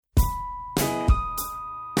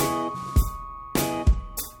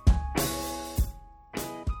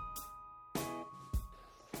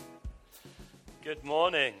Good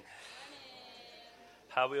morning.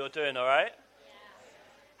 How are we all doing, all right?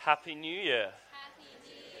 Happy New Year.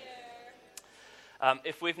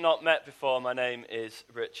 If we've not met before, my name is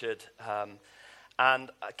Richard, and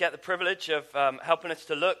I get the privilege of helping us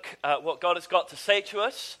to look at what God has got to say to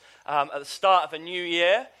us at the start of a new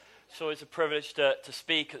year. It's always a privilege to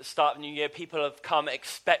speak at the start of a new year. People have come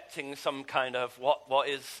expecting some kind of what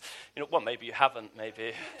is, well, maybe you haven't,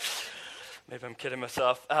 maybe I'm kidding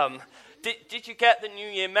myself. Did you get the New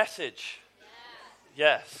Year message?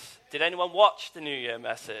 Yeah. Yes. Did anyone watch the New Year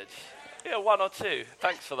message? Yeah, one or two.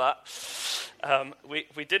 Thanks for that.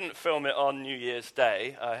 We didn't film it on New Year's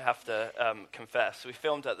Day, I have to confess. We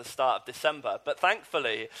filmed at the start of December. But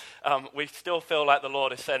thankfully, we still feel like the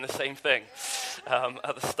Lord is saying the same thing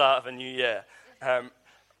at the start of a new year.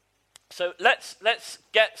 So let's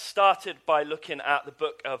get started by looking at the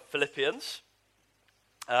book of Philippians,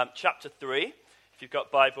 chapter 3. If you've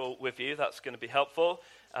got Bible with you, that's going to be helpful.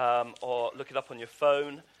 Or look it up on your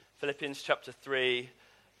phone. Philippians chapter 3,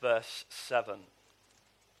 verse 7.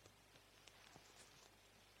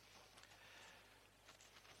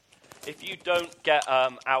 If you don't get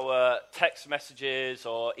our text messages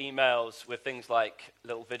or emails with things like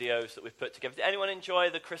little videos that we've put together, did anyone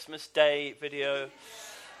enjoy the Christmas Day video?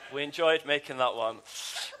 We enjoyed making that one.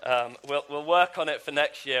 We'll work on it for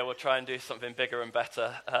next year. We'll try and do something bigger and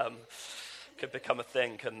better. Could become a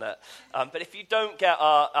thing, couldn't it? But if you don't get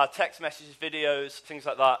our text messages, videos, things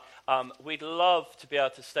like that, we'd love to be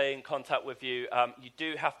able to stay in contact with you. You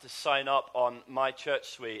do have to sign up on My Church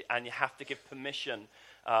Suite, and you have to give permission.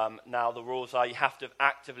 Now the rules are you have to have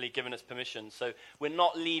actively given us permission. So we're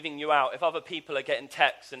not leaving you out. If other people are getting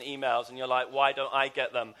texts and emails and you're like, why don't I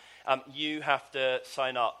get them? You have to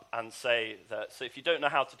sign up and say that. So if you don't know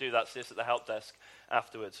how to do that, see us at the help desk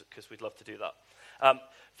afterwards, because we'd love to do that.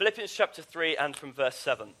 Philippians chapter 3 and from verse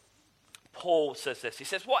 7. Paul says this. He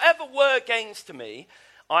says, whatever were gains to me,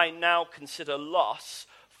 I now consider loss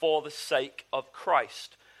for the sake of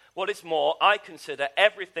Christ. What is more, I consider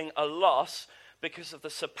everything a loss because of the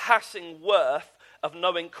surpassing worth of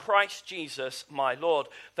knowing Christ Jesus, my Lord,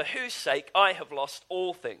 for whose sake I have lost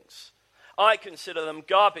all things. I consider them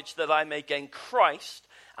garbage that I may gain Christ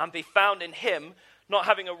and be found in him, not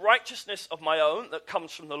having a righteousness of my own that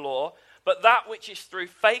comes from the law, but that which is through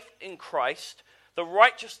faith in Christ, the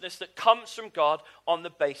righteousness that comes from God on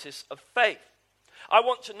the basis of faith. I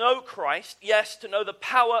want to know Christ, yes, to know the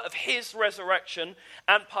power of his resurrection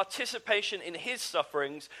and participation in his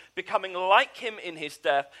sufferings, becoming like him in his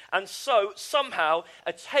death, and so somehow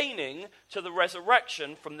attaining to the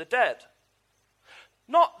resurrection from the dead.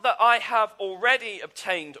 Not that I have already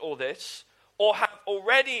obtained all this, or have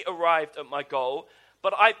already arrived at my goal,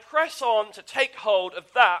 but I press on to take hold of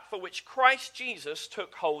that for which Christ Jesus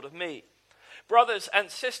took hold of me. Brothers and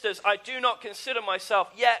sisters, I do not consider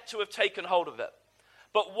myself yet to have taken hold of it.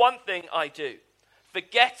 But one thing I do,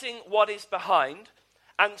 forgetting what is behind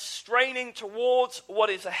and straining towards what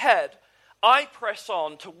is ahead, I press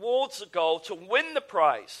on towards the goal to win the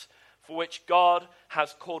prize for which God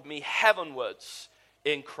has called me heavenwards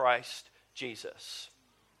in Christ Jesus.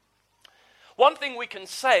 One thing we can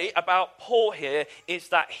say about Paul here is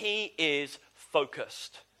that he is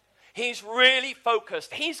focused. He's really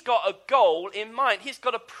focused. He's got a goal in mind. He's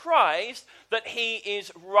got a prize that he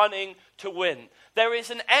is running to win. There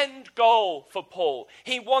is an end goal for Paul.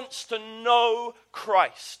 He wants to know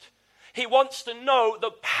Christ. He wants to know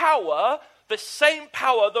the power, the same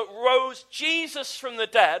power that rose Jesus from the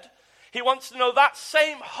dead. He wants to know that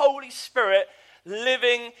same Holy Spirit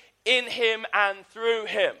living in him and through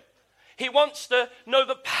him. He wants to know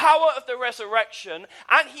the power of the resurrection,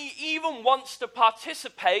 and he even wants to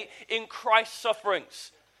participate in Christ's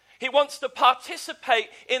sufferings. He wants to participate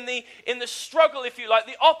in the struggle, if you like,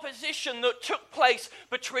 the opposition that took place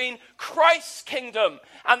between Christ's kingdom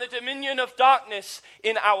and the dominion of darkness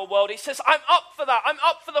in our world. He says, I'm up for that. I'm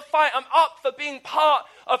up for the fight. I'm up for being part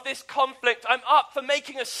of this conflict. I'm up for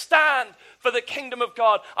making a stand for the kingdom of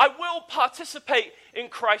God. I will participate in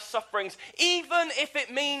Christ's sufferings, even if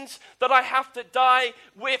it means that I have to die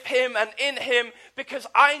with him and in him, because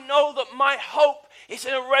I know that my hope is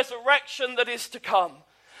in a resurrection that is to come.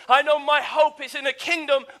 I know my hope is in a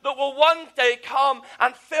kingdom that will one day come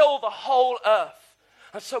and fill the whole earth.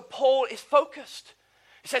 And so Paul is focused.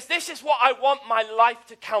 He says, this is what I want my life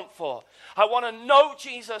to count for. I want to know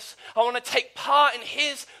Jesus. I want to take part in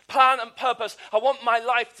his plan and purpose. I want my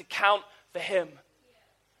life to count for him.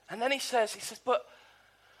 And then he says, but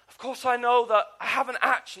of course I know that I haven't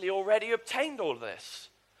actually already obtained all this.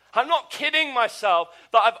 I'm not kidding myself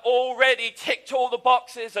that I've already ticked all the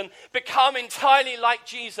boxes and become entirely like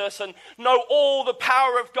Jesus and know all the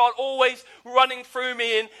power of God always running through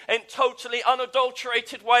me in totally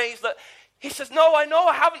unadulterated ways. That he says, no, I know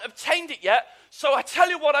I haven't obtained it yet, so I tell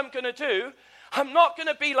you what I'm going to do. I'm not going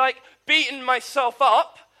to be like beating myself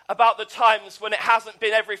up about the times when it hasn't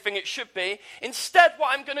been everything it should be. Instead,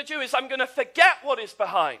 what I'm going to do is I'm going to forget what is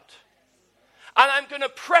behind. And I'm going to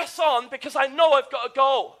press on because I know I've got a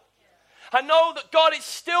goal. I know that God is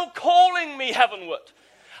still calling me heavenward.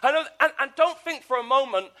 I know, and don't think for a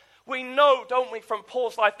moment, we know, don't we, from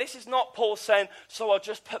Paul's life, this is not Paul saying, so I'll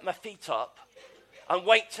just put my feet up and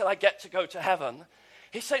wait till I get to go to heaven.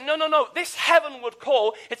 He's saying, no, this heavenward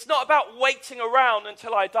call, it's not about waiting around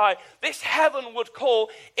until I die. This heavenward call,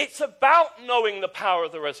 it's about knowing the power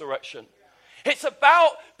of the resurrection. It's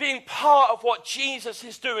about being part of what Jesus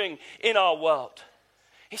is doing in our world.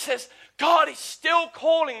 He says, God is still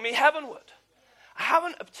calling me heavenward. I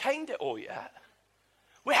haven't obtained it all yet.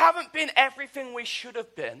 We haven't been everything we should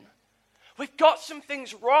have been. We've got some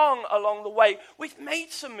things wrong along the way. We've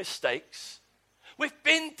made some mistakes. We've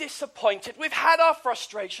been disappointed. We've had our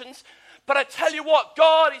frustrations. But I tell you what,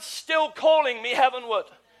 God is still calling me heavenward.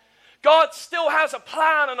 God still has a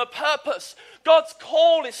plan and a purpose. God's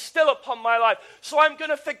call is still upon my life. So I'm going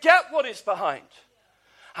to forget what is behind.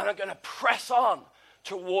 And I'm going to press on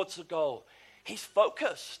towards the goal. He's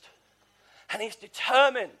focused. And he's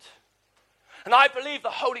determined. And I believe the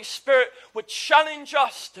Holy Spirit would challenge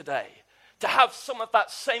us today to have some of that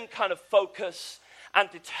same kind of focus and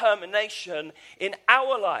determination in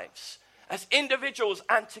our lives as individuals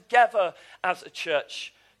and together as a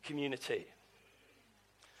church community.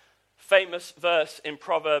 Famous verse in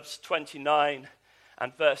Proverbs 29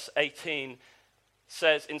 and verse 18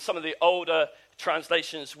 says in some of the older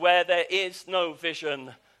translations, where there is no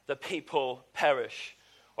vision, the people perish.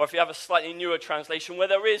 Or if you have a slightly newer translation, where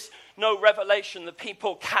there is no revelation, the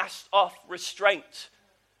people cast off restraint.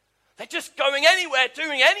 They're just going anywhere,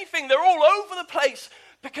 doing anything. They're all over the place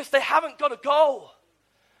because they haven't got a goal,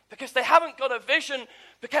 because they haven't got a vision,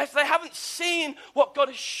 because they haven't seen what God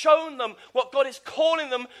has shown them, what God is calling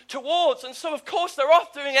them towards. And so, of course, they're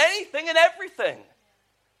off doing anything and everything.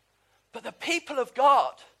 But the people of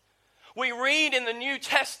God, we read in the New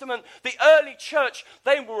Testament, the early church,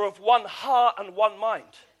 they were of one heart and one mind.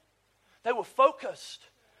 They were focused.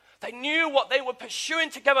 They knew what they were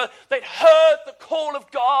pursuing together. They'd heard the call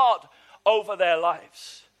of God over their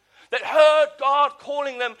lives. They'd heard God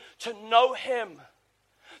calling them to know him.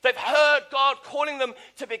 They've heard God calling them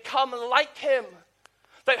to become like him.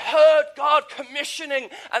 They've heard God commissioning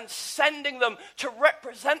and sending them to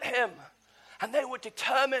represent him. And they were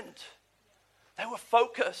determined. They were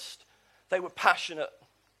focused. They were passionate.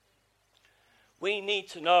 We need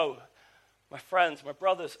to know, my friends, my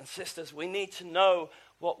brothers and sisters, we need to know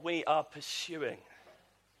what we are pursuing.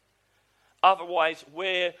 Otherwise,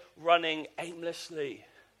 we're running aimlessly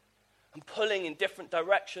and pulling in different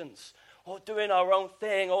directions, or doing our own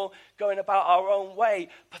thing, or going about our own way.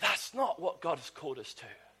 But that's not what God has called us to.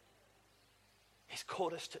 He's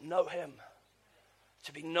called us to know him,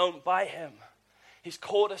 to be known by him. He's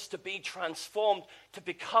called us to be transformed, to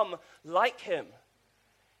become like him.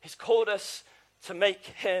 He's called us to make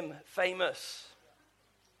him famous.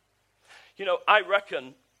 You know, I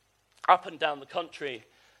reckon up and down the country,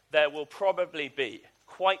 there will probably be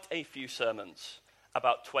quite a few sermons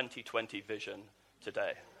about 2020 vision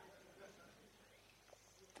today.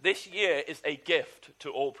 This year is a gift to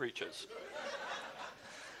all preachers.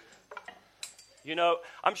 You know,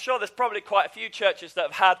 I'm sure there's probably quite a few churches that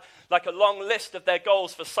have had like a long list of their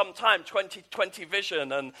goals for some time, 2020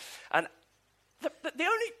 vision. And the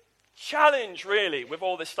only challenge really with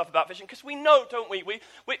all this stuff about vision, because we know, don't we?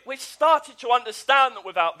 We started to understand that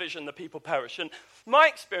without vision the people perish. And my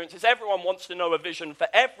experience is everyone wants to know a vision for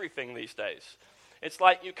everything these days. It's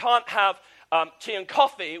like you can't have tea and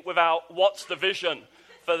coffee without what's the vision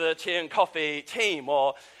for the tea and coffee team,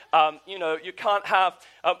 or you can't have.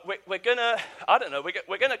 We're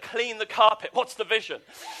gonna clean the carpet. What's the vision?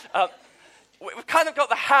 We've kind of got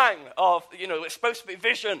the hang of it's supposed to be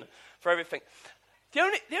vision for everything. The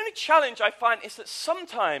only challenge I find is that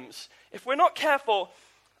sometimes, if we're not careful,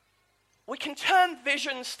 we can turn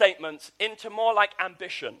vision statements into more like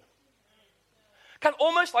ambition, kind of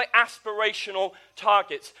almost like aspirational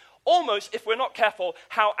targets. Almost, if we're not careful,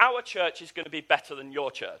 how our church is going to be better than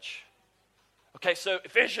your church. Okay, so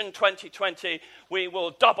Vision 2020, we will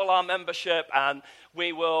double our membership and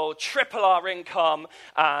we will triple our income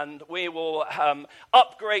and we will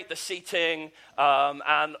upgrade the seating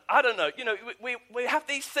and I don't know, we have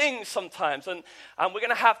these things sometimes and we're going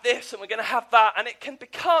to have this and we're going to have that and it can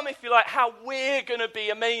become, if you like, how we're going to be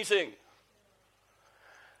amazing.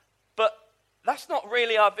 But that's not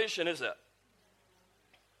really our vision, is it?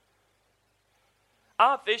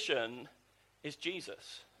 Our vision is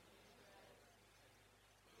Jesus.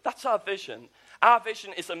 That's our vision. Our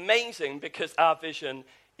vision is amazing because our vision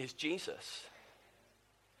is Jesus.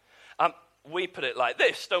 We put it like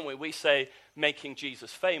this, don't we? We say, making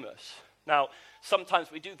Jesus famous. Now,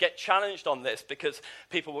 sometimes we do get challenged on this because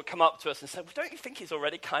people will come up to us and say, well, don't you think he's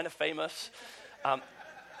already kind of famous?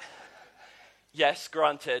 Yes,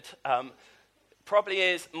 granted. Probably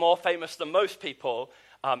is more famous than most people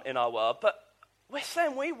in our world. But we're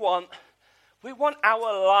saying we want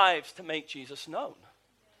our lives to make Jesus known.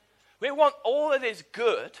 We want all that is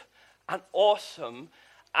good and awesome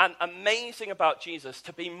and amazing about Jesus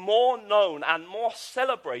to be more known and more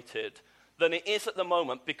celebrated than it is at the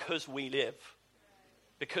moment because we live,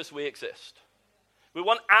 because we exist. We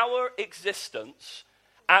want our existence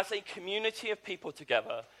as a community of people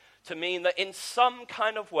together to mean that in some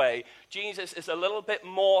kind of way, Jesus is a little bit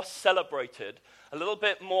more celebrated, a little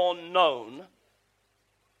bit more known.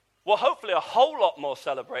 Well, hopefully a whole lot more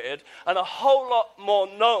celebrated and a whole lot more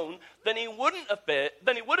known than he would have been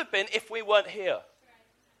if we weren't here.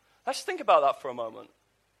 Let's think about that for a moment.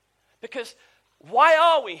 Because why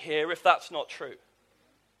are we here if that's not true?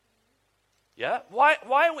 Yeah? Why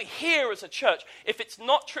are we here as a church if it's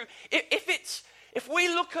not true? If we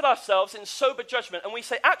look at ourselves in sober judgment and we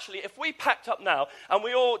say, actually, if we packed up now and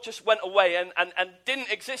we all just went away and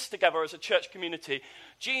didn't exist together as a church community,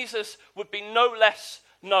 Jesus would be no less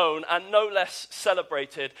known and no less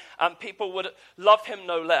celebrated, and people would love him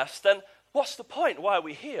no less, then what's the point? Why are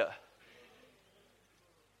we here?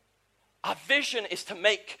 Our vision is to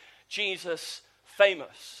make Jesus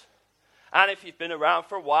famous. And if you've been around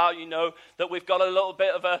for a while, you know that we've got a little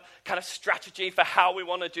bit of a kind of strategy for how we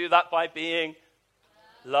want to do that by being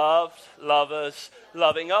loved, lovers,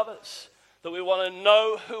 loving others. That we want to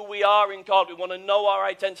know who we are in God. We want to know our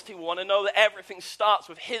identity. We want to know that everything starts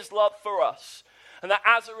with his love for us. And that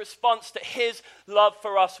as a response to his love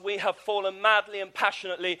for us, we have fallen madly and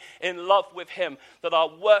passionately in love with him. That our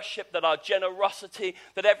worship, that our generosity,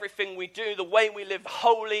 that everything we do, the way we live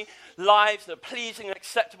holy lives that are pleasing and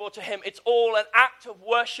acceptable to him, it's all an act of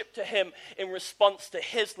worship to him in response to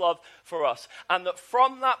his love for us. And that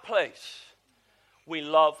from that place, we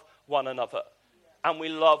love one another. And we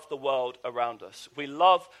love the world around us. We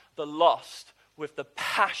love the lost with the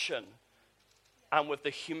passion and with the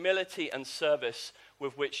humility and service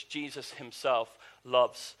with which Jesus himself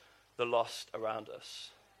loves the lost around us.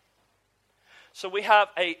 So we have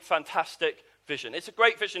a fantastic vision. It's a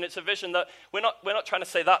great vision. It's a vision that we're not trying to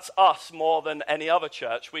say that's us more than any other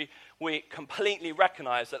church. We completely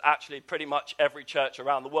recognize that actually pretty much every church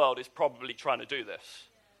around the world is probably trying to do this.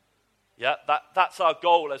 Yeah, that's our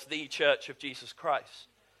goal as the Church of Jesus Christ.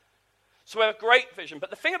 So we have a great vision. But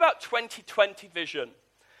the thing about 2020 vision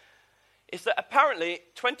is that apparently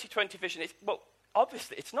 2020 vision is, well,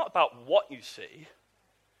 obviously it's not about what you see.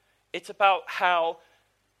 It's about how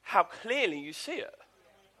clearly you see it.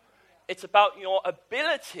 It's about your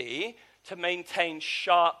ability to maintain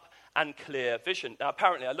sharp and clear vision. Now,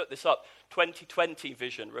 apparently, I looked this up, 2020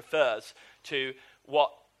 vision refers to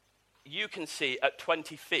what you can see at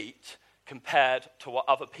 20 feet compared to what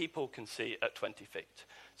other people can see at 20 feet.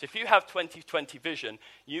 So if you have 20/20 vision,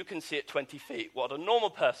 you can see at 20 feet what a normal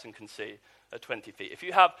person can see at 20 feet. If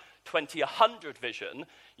you have 20/100 vision,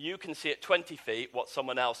 you can see at 20 feet what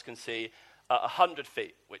someone else can see at 100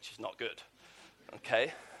 feet, which is not good.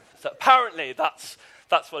 Okay? So apparently that's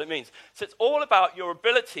what it means. So it's all about your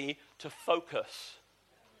ability to focus.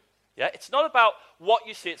 Yeah? It's not about what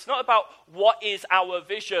you see. It's not about what is our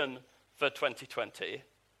vision for 2020.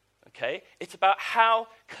 Okay? It's about how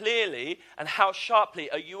clearly and how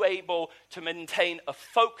sharply are you able to maintain a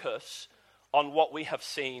focus on what we have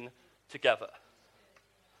seen together.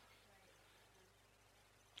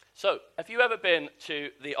 So, have you ever been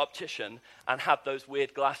to the optician and had those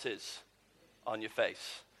weird glasses on your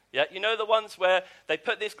face? Yeah, you know the ones where they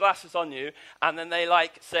put these glasses on you and then they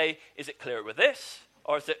say, is it clearer with this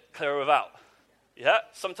or is it clearer without? Yeah,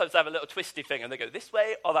 sometimes they have a little twisty thing and they go this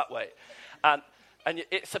way or that way. And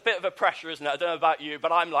it's a bit of a pressure, isn't it? I don't know about you,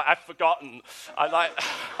 but I'm like, I've forgotten. I'm like,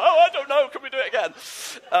 I don't know, can we do it again?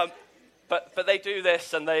 But they do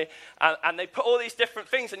this, and they put all these different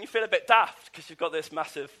things, and you feel a bit daft because you've got this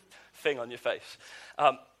massive thing on your face.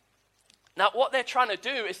 Now, what they're trying to do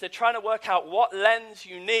is they're trying to work out what lens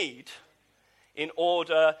you need in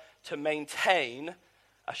order to maintain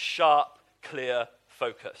a sharp, clear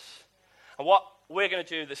focus. And what we're going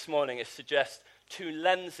to do this morning is suggest 2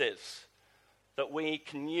 lenses that we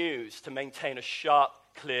can use to maintain a sharp,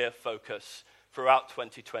 clear focus throughout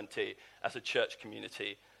 2020 as a church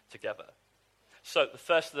community together. So the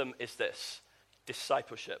first of them is this: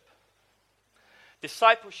 discipleship.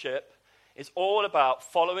 Discipleship is all about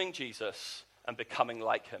following Jesus and becoming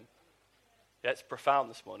like him. Yeah, it's profound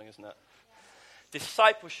this morning, isn't it?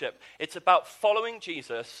 Discipleship, it's about following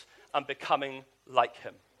Jesus and becoming like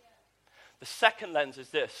him. The second lens is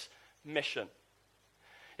this: mission.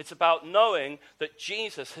 It's about knowing that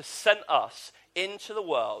Jesus has sent us into the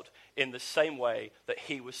world in the same way that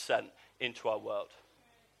he was sent into our world.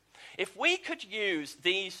 If we could use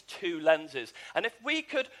these 2 lenses, and if we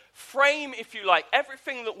could frame, if you like,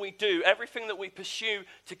 everything that we do, everything that we pursue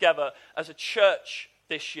together as a church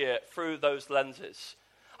this year through those lenses,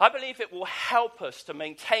 I believe it will help us to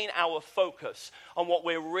maintain our focus on what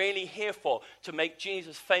we're really here for, to make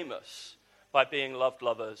Jesus famous by being loved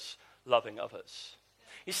lovers, loving others.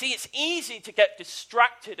 You see, it's easy to get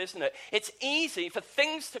distracted, isn't it? It's easy for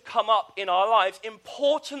things to come up in our lives,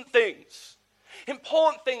 important things.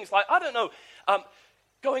 Important things like, I don't know,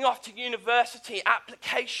 going off to university,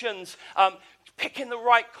 applications, picking the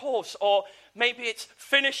right course, or maybe it's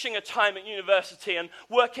finishing a time at university and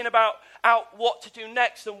working out what to do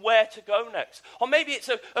next and where to go next. Or maybe it's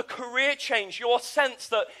a career change, your sense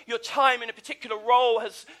that your time in a particular role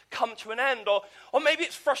has come to an end. Or maybe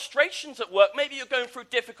it's frustrations at work. Maybe you're going through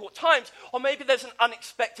difficult times. Or maybe there's an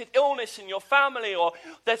unexpected illness in your family, or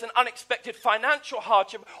there's an unexpected financial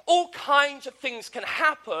hardship. All kinds of things can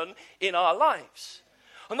happen in our lives.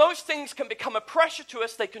 And those things can become a pressure to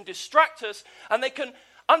us, they can distract us, and they can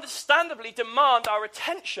understandably demand our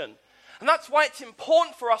attention. And that's why it's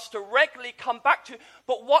important for us to regularly come back to,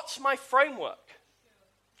 but what's my framework?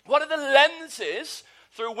 What are the lenses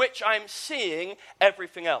through which I'm seeing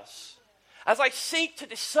everything else? As I seek to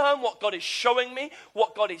discern what God is showing me,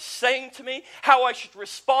 what God is saying to me, how I should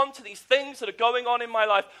respond to these things that are going on in my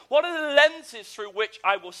life, what are the lenses through which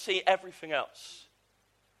I will see everything else?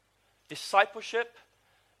 Discipleship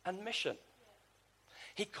and mission.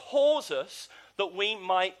 He calls us that we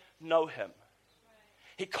might know him.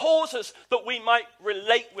 He calls us that we might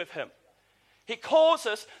relate with him. He calls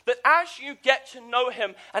us that as you get to know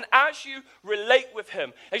him and as you relate with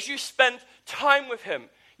him, as you spend time with him,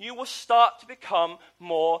 you will start to become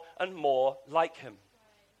more and more like him.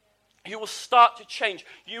 You will start to change.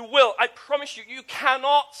 You will, I promise you, you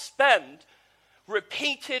cannot spend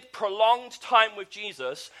repeated, prolonged time with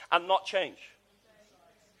Jesus and not change.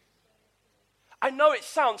 I know it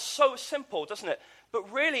sounds so simple, doesn't it?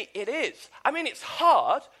 But really it is. I mean, it's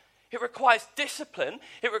hard. It requires discipline.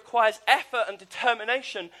 It requires effort and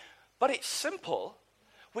determination. But it's simple.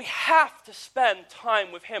 We have to spend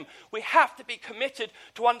time with him. We have to be committed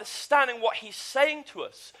to understanding what he's saying to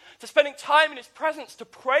us, to spending time in his presence, to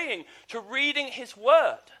praying, to reading his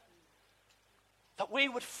word. That we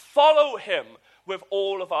would follow him with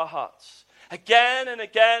all of our hearts. Again and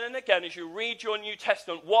again and again, as you read your New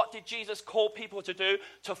Testament, what did Jesus call people to do?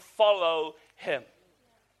 To follow him.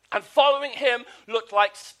 And following him looked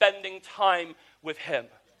like spending time with him.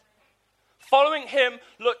 Following him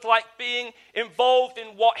looked like being involved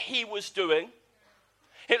in what he was doing.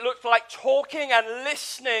 It looked like talking and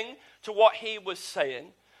listening to what he was saying,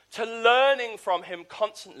 to learning from him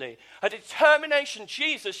constantly. A determination,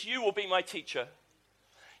 Jesus, you will be my teacher.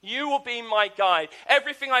 You will be my guide.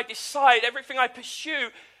 Everything I decide, everything I pursue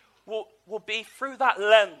will be through that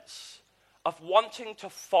lens of wanting to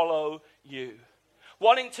follow you.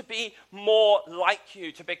 Wanting to be more like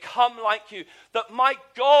you, to become like you. That my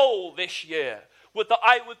goal this year was that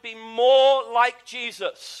I would be more like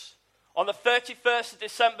Jesus on the 31st of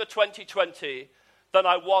December 2020 than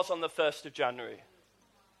I was on the 1st of January.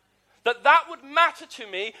 That would matter to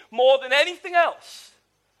me more than anything else.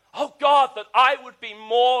 Oh God, that I would be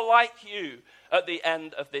more like you at the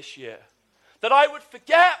end of this year. That I would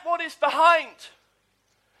forget what is behind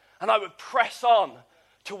and I would press on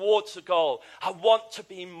towards the goal. I want to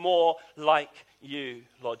be more like you,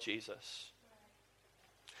 Lord Jesus.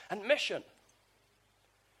 And mission.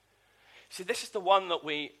 See, this is the one that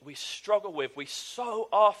we struggle with. We so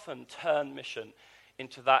often turn mission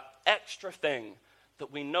into that extra thing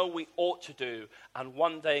that we know we ought to do, and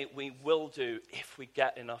one day we will do if we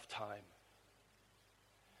get enough time.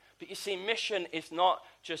 But you see, mission is not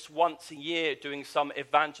just once a year doing some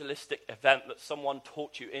evangelistic event that someone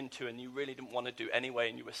talked you into and you really didn't want to do anyway,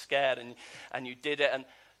 and you were scared and you did it. And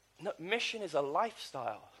no, mission is a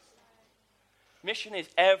lifestyle. Mission is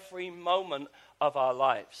every moment of our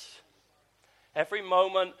lives. Every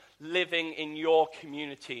moment living in your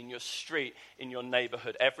community, in your street, in your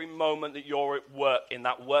neighborhood. Every moment that you're at work, in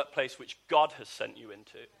that workplace which God has sent you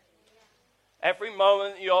into. Every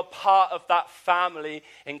moment that you're part of that family,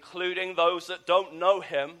 including those that don't know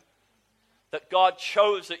him, that God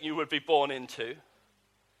chose that you would be born into.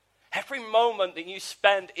 Every moment that you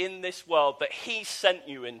spend in this world that he sent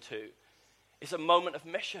you into is a moment of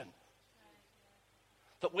mission.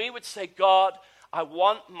 That we would say, God, I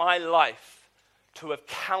want my life to have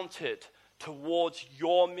counted towards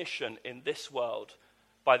your mission in this world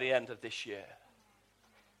by the end of this year.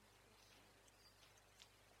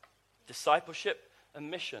 Discipleship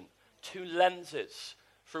and mission, two lenses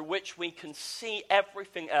through which we can see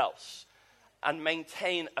everything else and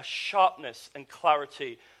maintain a sharpness and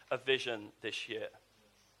clarity of vision this year.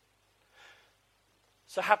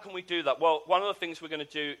 So how can we do that? Well, one of the things we're going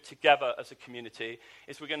to do together as a community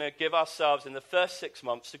is we're going to give ourselves in the first 6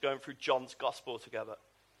 months to going through John's Gospel together.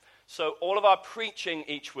 So all of our preaching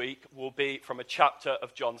each week will be from a chapter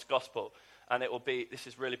of John's Gospel. And it will be, this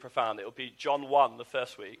is really profound, it will be John 1 the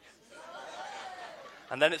first week.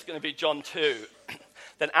 And then it's going to be John 2.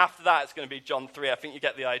 Then after that, it's going to be John 3. I think you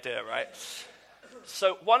get the idea, right?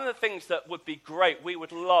 So one of the things that would be great, we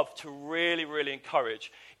would love to really, really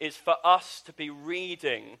encourage, is for us to be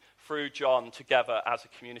reading through John together as a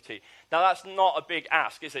community. Now, that's not a big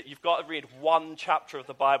ask, is it? You've got to read one chapter of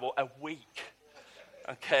the Bible a week.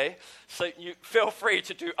 Okay? So you feel free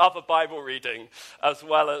to do other Bible reading as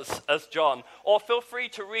well as John. Or feel free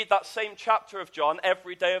to read that same chapter of John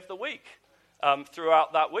every day of the week,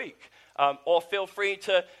 throughout that week. Or feel free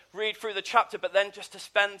to read through the chapter, but then just to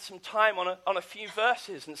spend some time on a few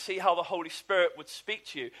verses and see how the Holy Spirit would speak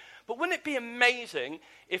to you. But wouldn't it be amazing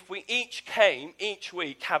if we each came each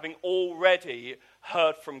week having already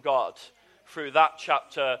heard from God through that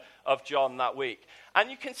chapter of John that week? And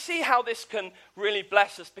you can see how this can really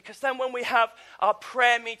bless us, because then when we have our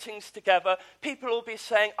prayer meetings together, people will be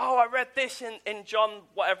saying, oh, I read this in John,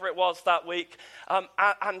 whatever it was that week,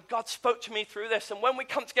 and God spoke to me through this. And when we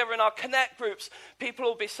come together in our Connect groups, people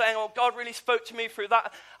will be saying, oh, God really spoke to me through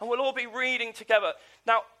that, and we'll all be reading together.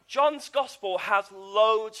 Now, John's Gospel has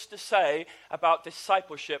loads to say about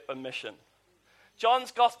discipleship and mission.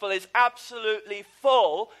 John's Gospel is absolutely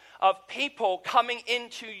full of people coming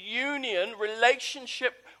into union,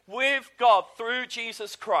 relationship with God through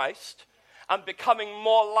Jesus Christ and becoming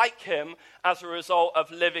more like him as a result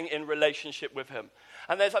of living in relationship with him.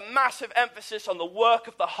 And there's a massive emphasis on the work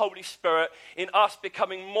of the Holy Spirit in us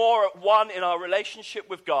becoming more at one in our relationship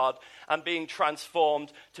with God and being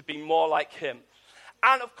transformed to be more like him.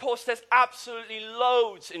 And of course, there's absolutely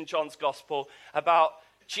loads in John's Gospel about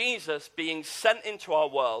Jesus being sent into our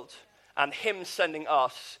world and him sending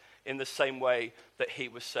us in the same way that he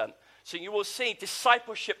was sent. So you will see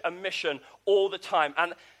discipleship and mission all the time.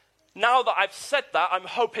 And now that I've said that, I'm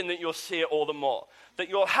hoping that you'll see it all the more. That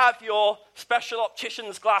you'll have your special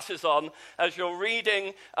optician's glasses on as you're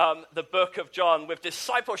reading the book of John with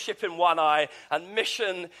discipleship in one eye and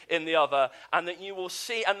mission in the other. And that you will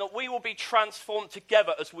see, and that we will be transformed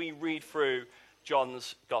together as we read through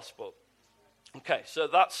John's gospel. Okay, so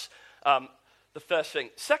that's the first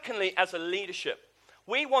thing. Secondly, as a leadership,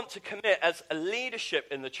 we want to commit as a leadership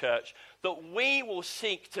in the church that we will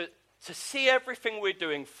seek to see everything we're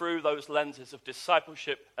doing through those lenses of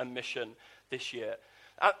discipleship and mission this year.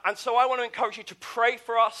 And so I want to encourage you to pray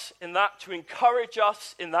for us in that, to encourage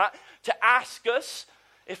us in that, to ask us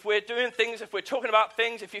if we're doing things, if we're talking about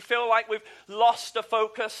things, if you feel like we've lost a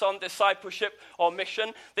focus on discipleship or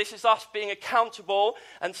mission, this is us being accountable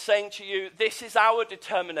and saying to you, this is our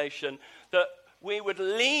determination that we would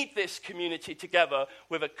lead this community together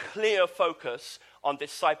with a clear focus on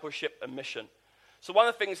discipleship and mission. So one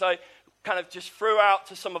of the things I kind of just threw out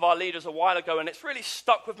to some of our leaders a while ago, and it's really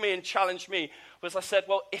stuck with me and challenged me, was I said,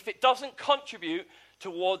 well, if it doesn't contribute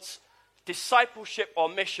towards discipleship or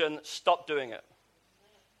mission, stop doing it.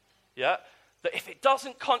 Yeah? That if it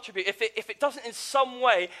doesn't contribute, if it doesn't in some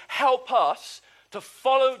way help us to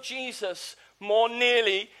follow Jesus more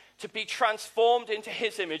nearly, to be transformed into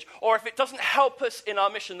his image, or if it doesn't help us in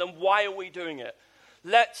our mission, then why are we doing it?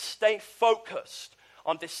 Let's stay focused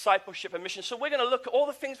on discipleship and mission. So we're going to look at all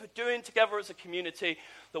the things we're doing together as a community,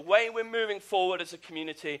 the way we're moving forward as a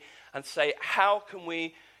community, and say, how can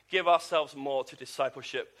we give ourselves more to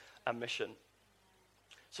discipleship and mission?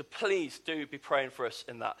 So please do be praying for us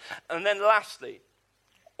in that. And then lastly,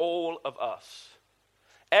 all of us,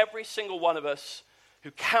 every single one of us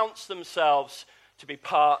who counts themselves to be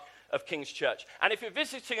part of King's Church. And if you're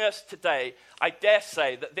visiting us today, I dare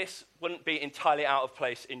say that this wouldn't be entirely out of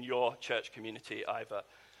place in your church community either.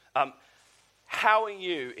 How are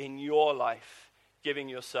you in your life giving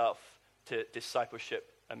yourself to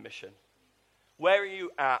discipleship and mission? Where are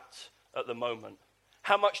you at the moment?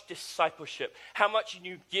 How much discipleship, how much are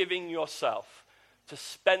you giving yourself to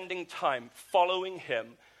spending time following him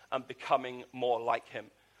and becoming more like him?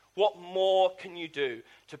 What more can you do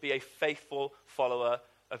to be a faithful follower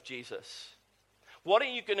of Jesus? What are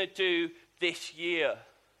you going to do this year?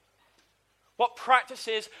 What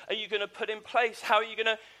practices are you going to put in place? How are you going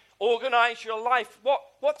to organize your life?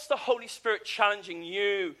 What's the Holy Spirit challenging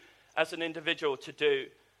you as an individual to do,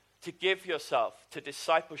 to give yourself to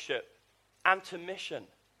discipleship and to mission?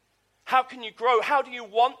 How can you grow? How do you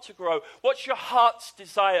want to grow? What's your heart's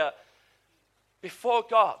desire? Before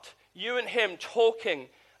God, you and him talking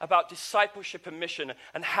about discipleship and mission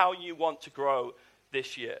and how you want to grow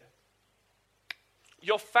this year.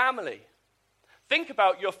 Your family. Think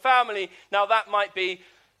about your family. Now that might be,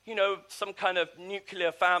 some kind of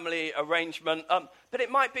nuclear family arrangement, but it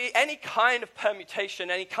might be any kind of permutation,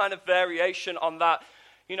 any kind of variation on that.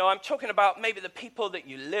 I'm talking about maybe the people that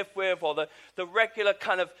you live with or the regular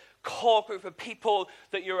kind of core group of people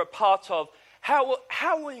that you're a part of. How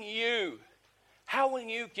will you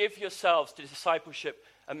give yourselves to discipleship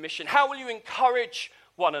and mission? How will you encourage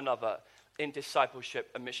one another in discipleship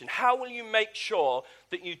and mission? How will you make sure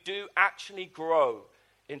that you do actually grow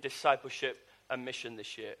in discipleship and mission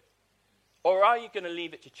this year? Or are you going to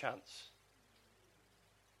leave it to chance?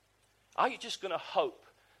 Are you just going to hope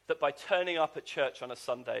that by turning up at church on a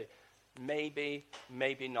Sunday, maybe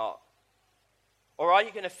not? Or are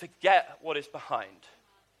you going to forget what is behind?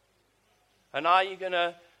 And are you going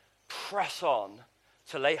to press on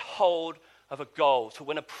to lay hold of a goal, to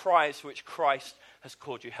win a prize for which Christ has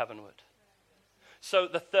called you heavenward? So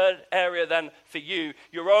the third area then for you,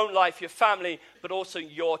 your own life, your family, but also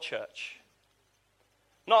your church.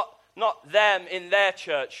 Not them in their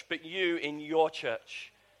church, but you in your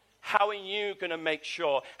church. How are you going to make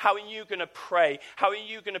sure? How are you going to pray? How are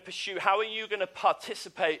you going to pursue? How are you going to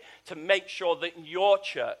participate to make sure that your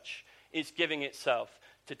church is giving itself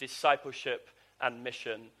to discipleship and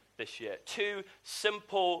mission this year? 2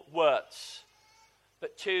 simple words,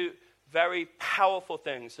 but 2 very powerful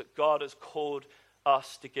things that God has called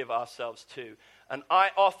us to give ourselves to. And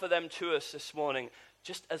I offer them to us this morning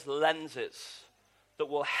just as lenses that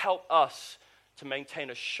will help us to maintain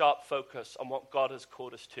a sharp focus on what God has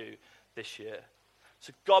called us to this year.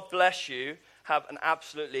 So God bless you. Have an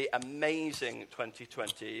absolutely amazing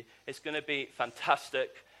 2020. It's going to be fantastic.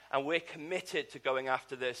 And we're committed to going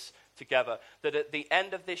after this together. That at the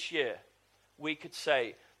end of this year, we could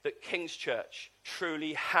say that King's Church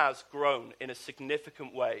truly has grown in a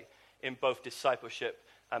significant way in both discipleship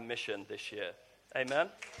and mission this year. Amen.